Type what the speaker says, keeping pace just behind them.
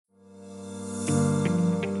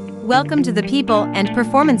Welcome to the People and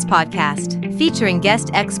Performance Podcast, featuring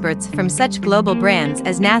guest experts from such global brands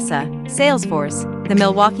as NASA, Salesforce, the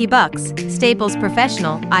Milwaukee Bucks, Staples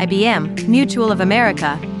Professional, IBM, Mutual of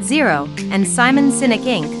America, Xero, and Simon Sinek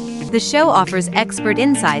Inc. The show offers expert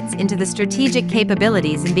insights into the strategic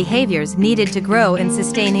capabilities and behaviors needed to grow and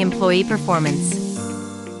sustain employee performance.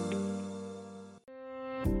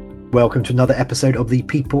 Welcome to another episode of the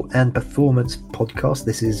People and Performance Podcast.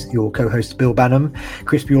 This is your co-host Bill Banham.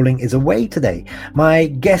 Chris Bueling is away today. My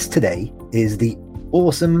guest today is the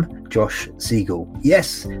awesome Josh Siegel.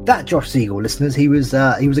 Yes, that Josh Siegel, listeners. He was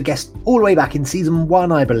a guest all the way back in season 1,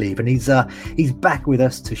 I believe, and he's back with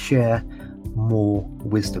us to share more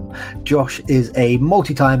wisdom. Josh is a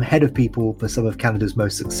multi-time head of people for some of Canada's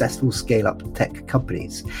most successful scale-up tech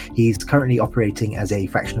companies. He's currently operating as a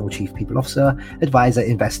fractional chief people officer, advisor,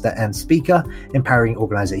 investor, and speaker, empowering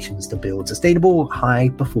organizations to build sustainable,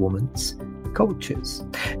 high-performance cultures.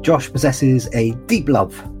 Josh possesses a deep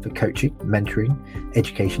love for coaching, mentoring,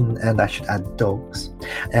 education, and I should add dogs.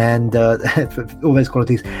 And for all those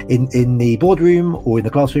qualities, in the boardroom or in the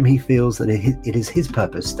classroom, he feels that it is his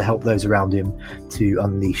purpose to help those around him to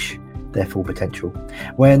unleash their full potential.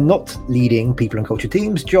 When not leading people and culture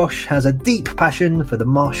teams, Josh has a deep passion for the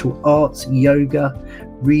martial arts, yoga,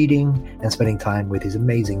 reading, and spending time with his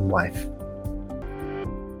amazing wife.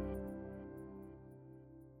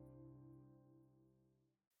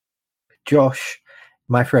 Josh,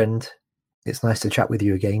 my friend, it's nice to chat with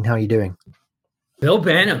you again. How are you doing? Bill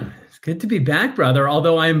Banham, it's good to be back, brother.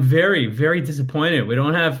 Although I am very, very disappointed we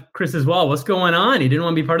don't have Chris as well. What's going on? He didn't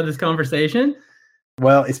want to be part of this conversation?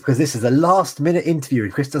 Well, it's because this is a last-minute interview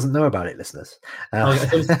and Chris doesn't know about it, listeners.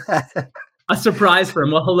 A surprise for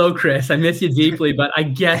him. Well, hello, Chris. I miss you deeply, but I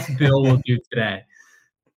guess Bill will do today.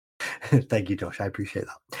 Thank you, Josh. I appreciate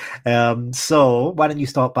that. So why don't you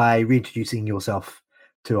start by reintroducing yourself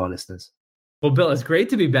to our listeners? Well, Bill, it's great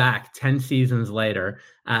to be back 10 seasons later.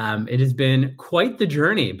 It has been quite the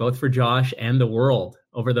journey, both for Josh and the world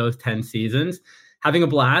over those 10 seasons. Having a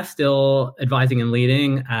blast, still advising and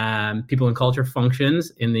leading people and culture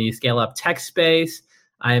functions in the scale-up tech space.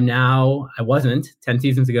 I wasn't 10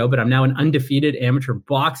 seasons ago, but I'm now an undefeated amateur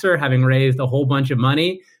boxer, having raised a whole bunch of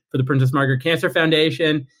money for the Princess Margaret Cancer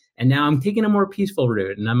Foundation. And now I'm taking a more peaceful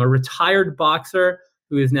route. And I'm a retired boxer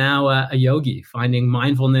who is now a yogi, finding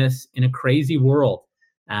mindfulness in a crazy world,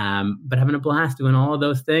 but having a blast doing all of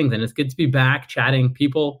those things. And it's good to be back chatting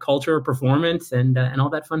people, culture, performance, and all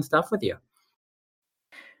that fun stuff with you.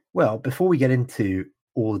 Well, before we get into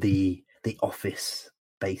all the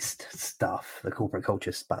office-based stuff, the corporate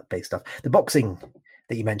culture-based stuff, the boxing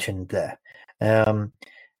that you mentioned there,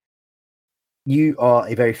 you are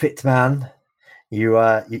a very fit man. You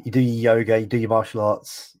do your yoga, you do your martial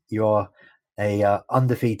arts. You are a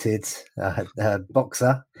undefeated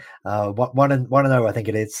boxer, 1-0, I think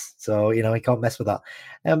it is. So he can't mess with that.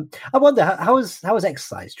 I wonder how has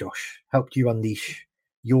exercise, Josh, helped you unleash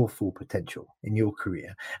your full potential in your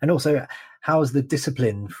career, and also how has the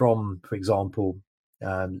discipline from, for example,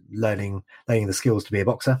 learning the skills to be a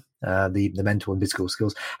boxer, the mental and physical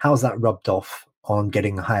skills, how's that rubbed off on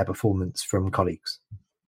getting higher performance from colleagues?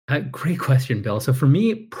 Great question, Bill. So for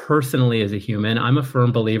me personally as a human, I'm a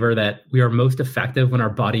firm believer that we are most effective when our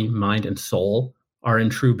body, mind, and soul are in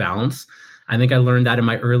true balance. I think I learned that in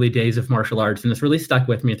my early days of martial arts, and it's really stuck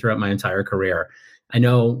with me throughout my entire career. I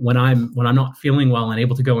know when I'm not feeling well and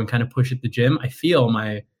able to go and kind of push at the gym, I feel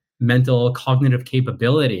my mental cognitive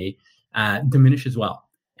capability diminish as well.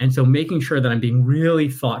 And so making sure that I'm being really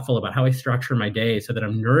thoughtful about how I structure my day so that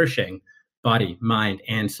I'm nourishing body, mind,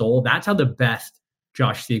 and soul, that's how the best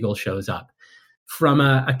Josh Siegel shows up. From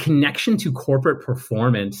a connection to corporate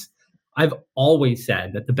performance, I've always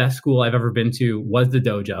said that the best school I've ever been to was the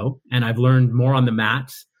dojo, and I've learned more on the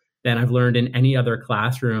mats than I've learned in any other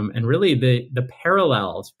classroom. And really the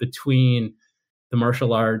parallels between the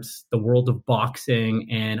martial arts, the world of boxing,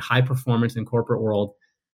 and high performance in corporate world,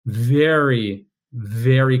 very,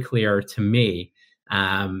 very clear to me.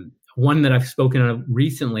 One that I've spoken of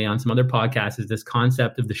recently on some other podcasts is this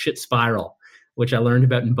concept of the shit spiral, which I learned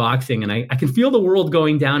about in boxing. And I can feel the world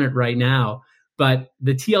going down it right now. But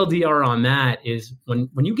the TLDR on that is when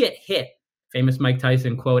you get hit, famous Mike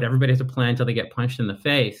Tyson quote, everybody has a plan until they get punched in the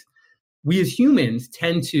face. We as humans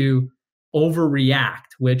tend to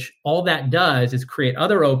overreact, which all that does is create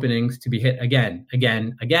other openings to be hit again.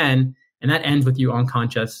 And that ends with you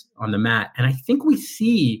unconscious on the mat. And I think we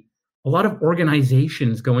see a lot of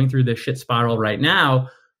organizations going through this shit spiral right now.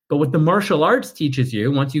 But what the martial arts teaches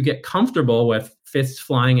you, once you get comfortable with fists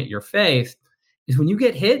flying at your face, is when you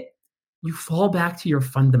get hit, you fall back to your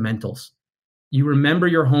fundamentals. You remember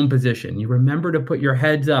your home position. You remember to put your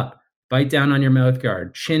heads up, bite down on your mouth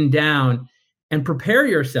guard, chin down, and prepare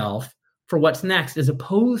yourself for what's next, as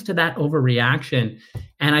opposed to that overreaction.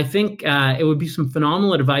 And I think it would be some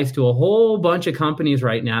phenomenal advice to a whole bunch of companies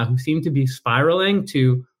right now who seem to be spiraling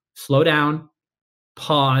to slow down,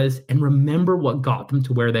 pause, and remember what got them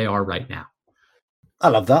to where they are right now. I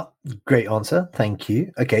love that. Great answer. Thank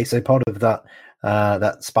you. Okay, so part of that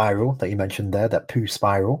that spiral that you mentioned there, that poo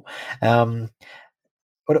spiral. But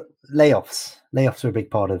layoffs are a big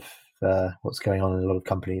part of what's going on in a lot of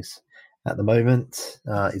companies at the moment.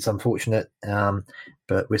 It's unfortunate,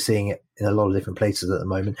 but we're seeing it in a lot of different places at the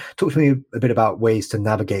moment. Talk to me a bit about ways to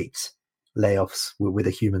navigate layoffs with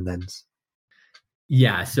a human lens.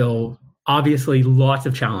 Yeah, so obviously lots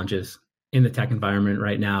of challenges in the tech environment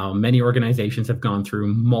right now. Many organizations have gone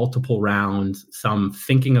through multiple rounds, some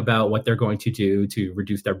thinking about what they're going to do to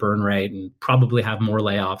reduce their burn rate and probably have more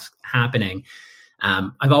layoffs happening.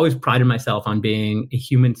 I've always prided myself on being a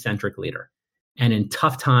human-centric leader. And in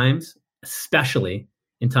tough times, especially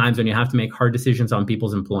in times when you have to make hard decisions on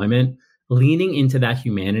people's employment, leaning into that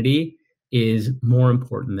humanity is more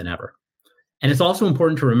important than ever. And it's also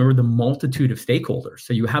important to remember the multitude of stakeholders.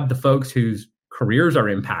 So you have the folks whose careers are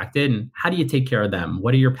impacted, and how do you take care of them?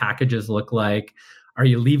 What do your packages look like? Are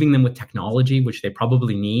you leaving them with technology, which they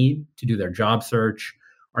probably need to do their job search?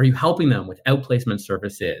 Are you helping them with outplacement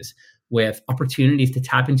services, with opportunities to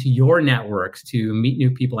tap into your networks to meet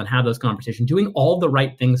new people and have those conversations, doing all the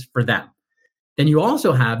right things for them? Then you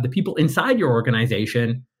also have the people inside your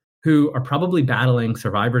organization who are probably battling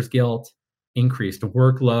survivor's guilt, increased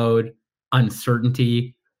workload,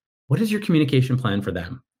 uncertainty. What is your communication plan for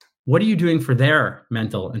them? What are you doing for their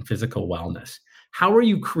mental and physical wellness? How are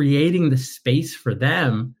you creating the space for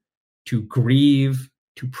them to grieve,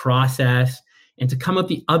 to process, and to come out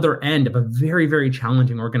the other end of a very, very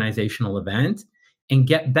challenging organizational event and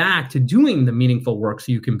get back to doing the meaningful work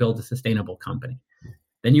so you can build a sustainable company?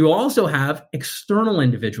 Then you also have external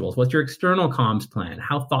individuals. What's your external comms plan?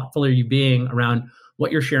 How thoughtful are you being around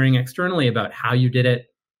what you're sharing externally about how you did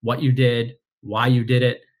it, what you did, why you did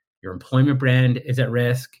it? Your employment brand is at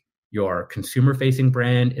risk. Your consumer-facing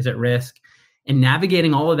brand is at risk. And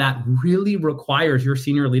navigating all of that really requires your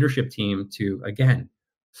senior leadership team to, again,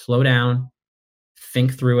 slow down,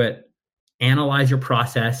 think through it, analyze your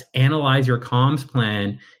process, analyze your comms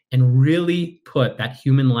plan, and really put that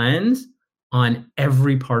human lens on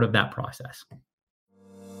every part of that process.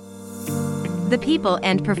 The People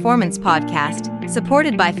and Performance Podcast,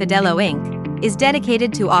 supported by Fidello Inc., is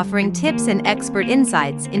dedicated to offering tips and expert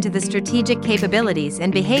insights into the strategic capabilities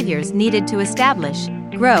and behaviors needed to establish,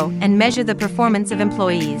 grow, and measure the performance of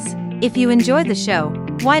employees. If you enjoy the show,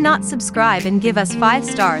 why not subscribe and give us 5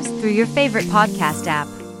 stars through your favorite podcast app?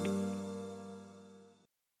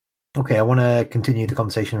 Okay, I want to continue the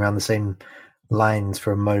conversation around the same lines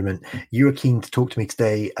for a moment. You were keen to talk to me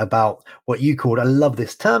today about what you called, I love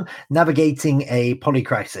this term, navigating a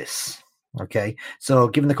polycrisis. Okay, so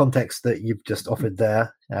given the context that you've just offered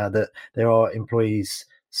there, that there are employees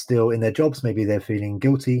still in their jobs, maybe they're feeling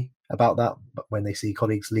guilty about that, but when they see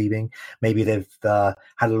colleagues leaving, maybe they've had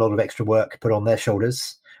a lot of extra work put on their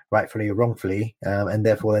shoulders, rightfully or wrongfully, and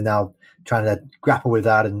therefore they're now trying to grapple with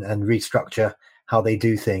that and restructure how they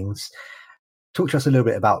do things. Talk to us a little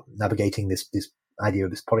bit about navigating this idea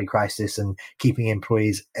of this polycrisis and keeping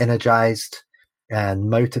employees energized and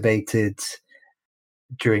motivated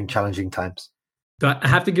during challenging times. So I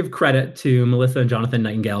have to give credit to Melissa and Jonathan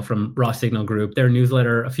Nightingale from Raw Signal Group. Their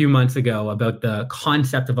newsletter a few months ago about the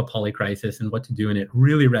concept of a polycrisis and what to do in it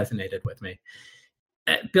really resonated with me.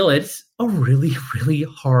 Bill, it's a really, really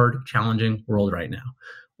hard, challenging world right now.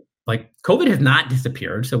 Like, COVID has not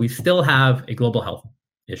disappeared, so we still have a global health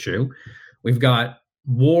issue. We've got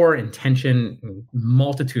war and tension in a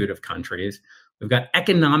multitude of countries. We've got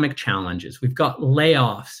economic challenges. We've got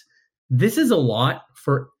layoffs. This is a lot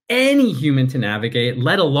for any human to navigate,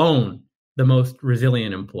 let alone the most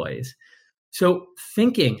resilient employees. So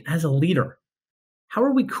thinking as a leader, how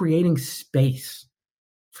are we creating space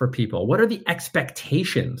for people? What are the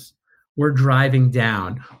expectations we're driving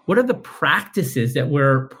down? What are the practices that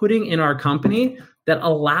we're putting in our company that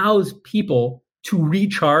allows people to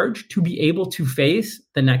recharge, to be able to face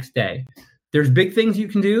the next day? There's big things you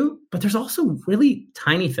can do, but there's also really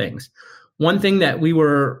tiny things. One thing that we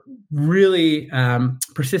were really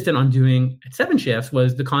persistent on doing at 7 Shifts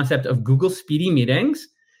was the concept of Google Speedy Meetings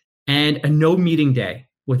and a no meeting day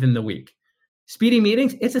within the week. Speedy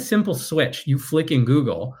Meetings, it's a simple switch. You flick in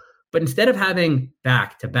Google, but instead of having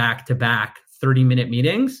back to back 30-minute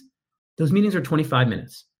meetings, those meetings are 25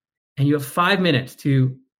 minutes. And you have 5 minutes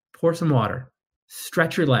to pour some water,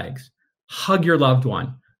 stretch your legs, hug your loved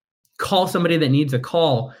one, call somebody that needs a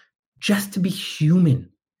call, just to be human.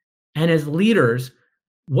 And as leaders,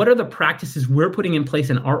 what are the practices we're putting in place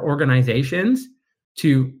in our organizations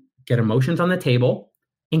to get emotions on the table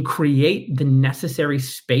and create the necessary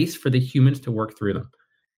space for the humans to work through them?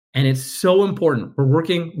 And it's so important. We're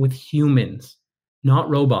working with humans, not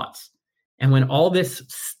robots. And when all this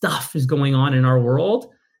stuff is going on in our world,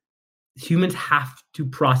 humans have to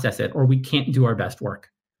process it or we can't do our best work.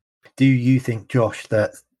 Do you think, Josh,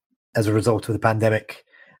 that as a result of the pandemic,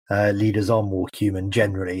 leaders are more human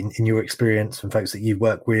generally in your experience from folks that you've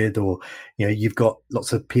worked with, or you've got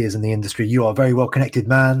lots of peers in the industry? You are a very well connected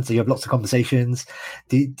man, so you have lots of conversations.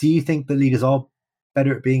 Do you think that leaders are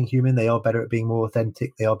better at being human? They are better at being more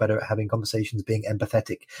authentic. They are better at having conversations, being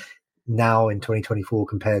empathetic now in 2024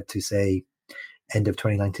 compared to, say, end of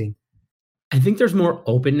 2019? I think there's more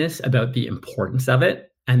openness about the importance of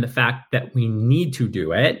it and the fact that we need to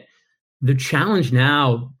do it. The challenge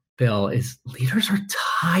now, Bill, is leaders are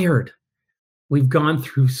tired. We've gone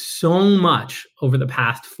through so much over the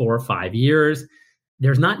past 4 or 5 years.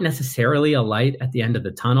 There's not necessarily a light at the end of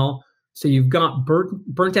the tunnel. So you've got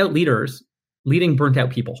burnt out leaders leading burnt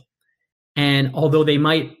out people. And although they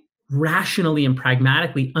might rationally and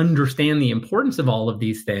pragmatically understand the importance of all of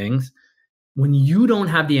these things, when you don't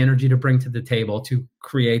have the energy to bring to the table to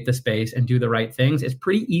create the space and do the right things, it's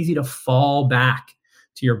pretty easy to fall back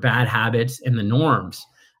to your bad habits and the norms.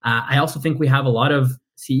 I also think we have a lot of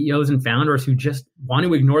CEOs and founders who just want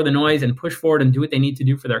to ignore the noise and push forward and do what they need to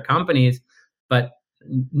do for their companies. But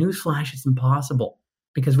newsflash, it's impossible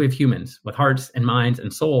because we have humans with hearts and minds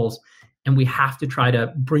and souls, and we have to try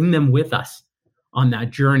to bring them with us on that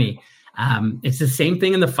journey. It's the same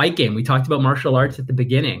thing in the fight game. We talked about martial arts at the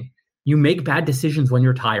beginning. You make bad decisions when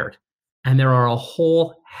you're tired. And there are a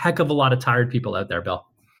whole heck of a lot of tired people out there, Bill.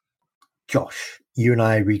 Josh, you and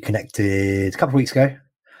I reconnected a couple of weeks ago.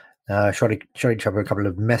 Shot each other a couple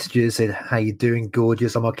of messages, said, "How you doing?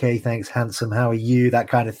 Gorgeous. I'm okay. Thanks. Handsome. How are you?" That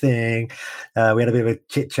kind of thing. We had a bit of a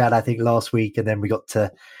chit chat, I think, last week, and then we got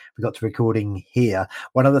to recording here.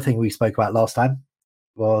 One other thing we spoke about last time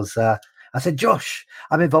was I said, "Josh,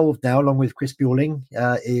 I'm involved now, along with Chris Bjorling,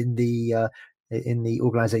 in the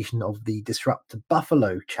organization of the Disrupt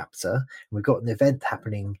Buffalo chapter. We've got an event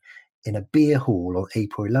happening in a beer hall on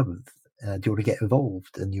April 11th. Do you want to get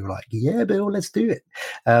involved?" And you were like, "Yeah, Bill, let's do it."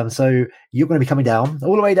 So you're going to be coming down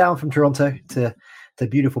all the way down from Toronto to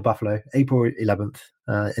beautiful Buffalo, April 11th,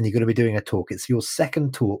 and you're going to be doing a talk. It's your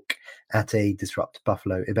second talk at a Disrupt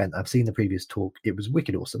Buffalo event. I've seen the previous talk. It was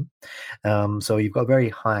wicked awesome. So you've got a very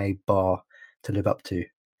high bar to live up to,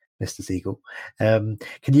 Mr. Siegel. Can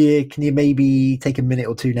you maybe take a minute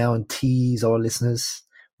or two now and tease our listeners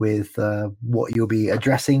with what you'll be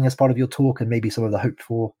addressing as part of your talk and maybe some of the hoped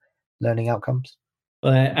for learning outcomes?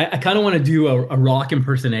 Well, I kind of want to do a rock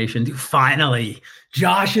impersonation. Finally,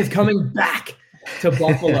 Josh is coming back to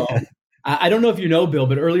Buffalo. I don't know if you know, Bill,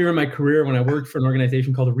 but earlier in my career, when I worked for an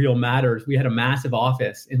organization called Real Matters, we had a massive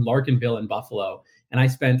office in Larkinville in Buffalo, and I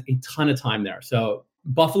spent a ton of time there. So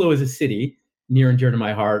Buffalo is a city near and dear to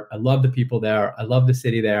my heart. I love the people there. I love the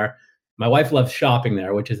city there. My wife loves shopping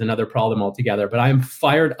there, which is another problem altogether. But I am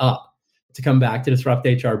fired up to come back to Disrupt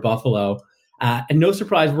HR Buffalo. And no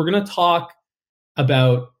surprise, we're going to talk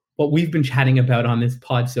about what we've been chatting about on this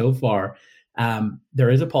pod so far. There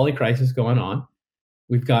is a polycrisis going on.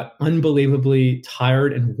 We've got unbelievably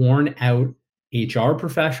tired and worn out HR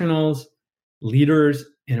professionals, leaders,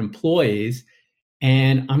 and employees.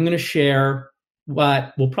 And I'm going to share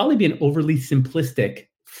what will probably be an overly simplistic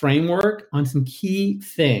framework on some key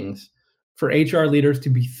things for HR leaders to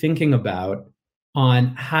be thinking about on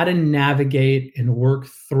how to navigate and work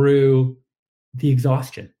through the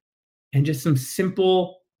exhaustion, and just some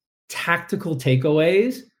simple tactical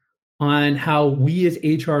takeaways on how we as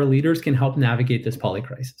HR leaders can help navigate this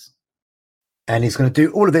polycrisis. And he's going to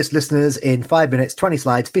do all of this, listeners, in 5 minutes, 20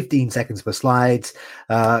 slides, 15 seconds per slide.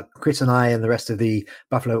 Chris and I and the rest of the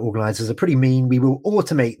Buffalo organizers are pretty mean. We will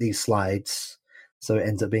automate these slides, so it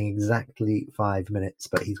ends up being exactly 5 minutes,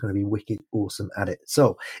 but he's going to be wicked awesome at it.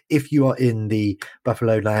 So if you are in the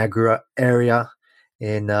Buffalo Niagara area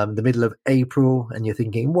in the middle of April and you're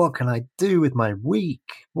thinking, what can I do with my week?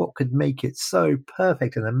 What could make it so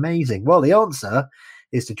perfect and amazing? Well, the answer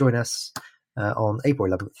is to join us on April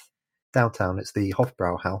 11th. Downtown. It's the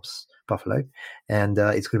Hofbrau House, Buffalo, and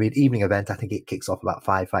it's going to be an evening event. I think it kicks off about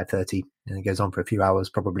 5:30, and it goes on for a few hours,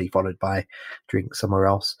 probably followed by drinks somewhere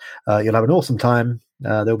else. You'll have an awesome time.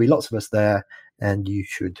 There'll be lots of us there, and you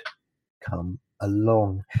should come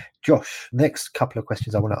along. Josh, next couple of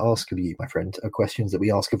questions I want to ask of you, my friend, are questions that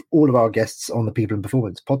we ask of all of our guests on the People and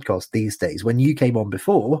Performance podcast these days. When you came on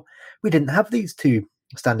before, we didn't have these two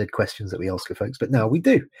standard questions that we ask of folks, but now we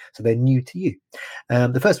do. So they're new to you.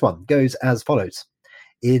 The first one goes as follows.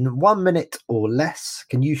 In 1 minute or less,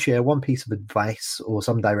 can you share one piece of advice or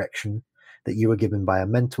some direction that you were given by a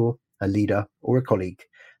mentor, a leader, or a colleague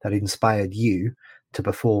that inspired you to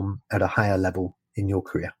perform at a higher level in your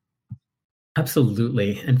career?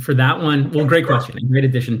 Absolutely. And for that one, well, great question. A great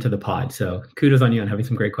addition to the pod. So kudos on you on having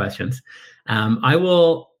some great questions. I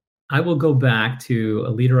will go back to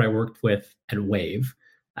a leader I worked with at Wave,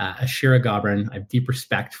 Ashira Gabran. I have deep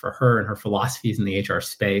respect for her and her philosophies in the HR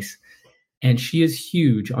space. And she is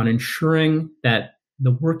huge on ensuring that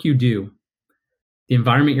the work you do, the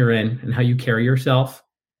environment you're in, and how you carry yourself,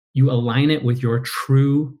 you align it with your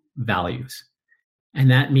true values. And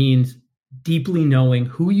that means deeply knowing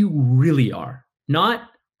who you really are, not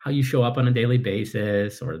how you show up on a daily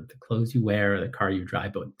basis or the clothes you wear or the car you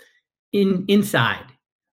drive, but inside,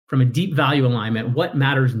 from a deep value alignment, what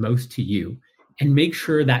matters most to you, and make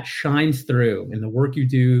sure that shines through in the work you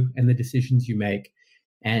do and the decisions you make.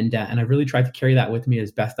 And I really try to carry that with me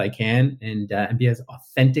as best I can, and be as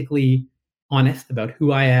authentically honest about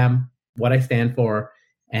who I am, what I stand for,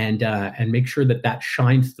 and make sure that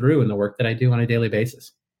shines through in the work that I do on a daily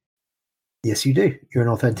basis. Yes, you do. You're an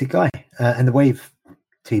authentic guy. And the Wave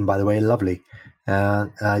team, by the way, lovely.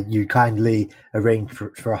 You kindly arranged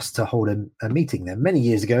for us to hold a meeting there many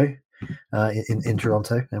years ago in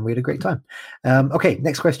Toronto, and we had a great time. Okay,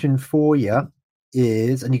 next question for you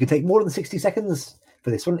is, and you can take more than 60 seconds for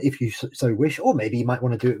this one if you so wish, or maybe you might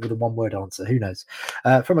want to do it with a one-word answer. Who knows?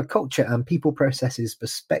 From a culture and people processes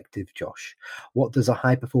perspective, Josh, what does a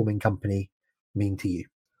high-performing company mean to you?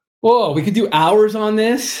 Whoa, we could do hours on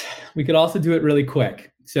this. We could also do it really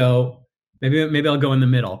quick. So maybe I'll go in the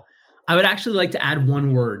middle. I would actually like to add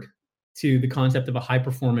one word to the concept of a high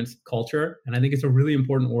performance culture. And I think it's a really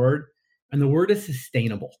important word. And the word is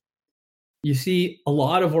sustainable. You see, a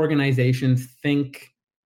lot of organizations think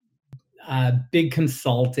big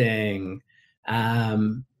consulting,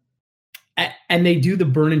 and they do the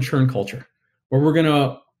burn and churn culture, where we're going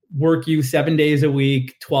to work you 7 days a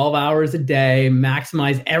week, 12 hours a day,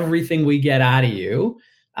 maximize everything we get out of you.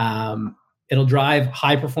 It'll drive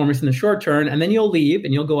high performance in the short term, and then you'll leave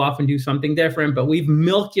and you'll go off and do something different, but we've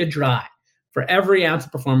milked you dry for every ounce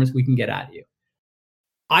of performance we can get out of you.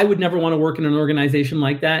 I would never want to work in an organization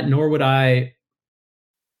like that, nor would I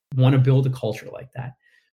want to build a culture like that.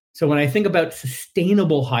 So when I think about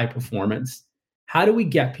sustainable high performance, how do we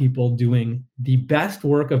get people doing the best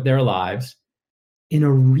work of their lives in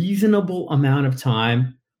a reasonable amount of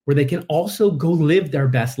time where they can also go live their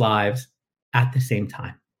best lives at the same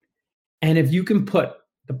time? And if you can put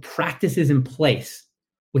the practices in place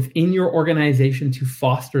within your organization to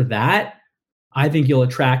foster that, I think you'll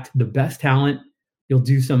attract the best talent, you'll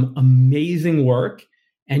do some amazing work,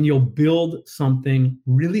 and you'll build something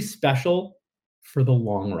really special for the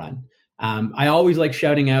long run. I always like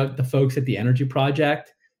shouting out the folks at the Energy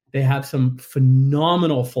Project. They have some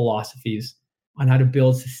phenomenal philosophies on how to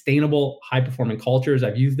build sustainable, high-performing cultures.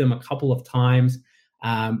 I've used them a couple of times,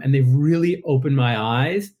 and they've really opened my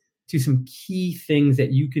eyes to some key things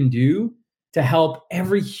that you can do to help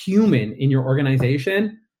every human in your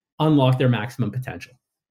organization unlock their maximum potential.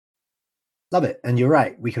 Love it. And you're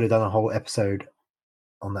right. We could have done a whole episode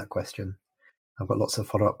on that question. I've got lots of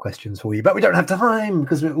follow-up questions for you, but we don't have time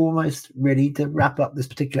because we're almost ready to wrap up this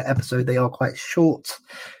particular episode. They are quite short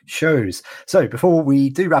shows. So before we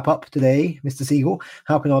do wrap up today, Mr. Siegel,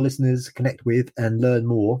 how can our listeners connect with and learn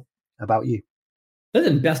more about you?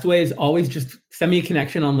 Listen, best way is always just send me a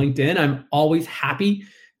connection on LinkedIn. I'm always happy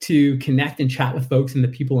to connect and chat with folks in the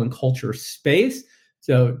people and culture space.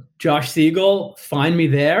 So Josh Siegel, find me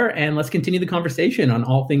there, and let's continue the conversation on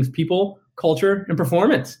all things people, culture, and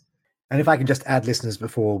performance. And if I can just add, listeners,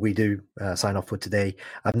 before we do sign off for today,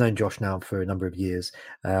 I've known Josh now for a number of years.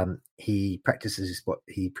 He practices what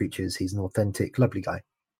he preaches. He's an authentic, lovely guy,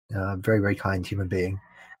 very, very kind human being.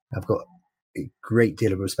 I've got a great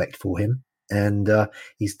deal of respect for him, and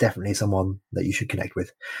he's definitely someone that you should connect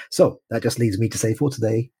with. So that just leaves me to say for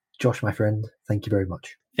today, Josh, my friend, thank you very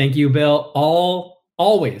much. Thank you, Bill.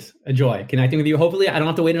 Always a joy connecting with you. Hopefully, I don't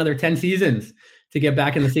have to wait another 10 seasons to get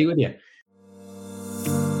back in the seat with you.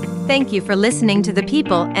 Thank you for listening to the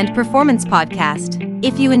People and Performance Podcast.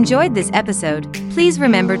 If you enjoyed this episode, please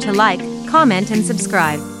remember to like, comment, and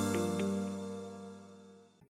subscribe.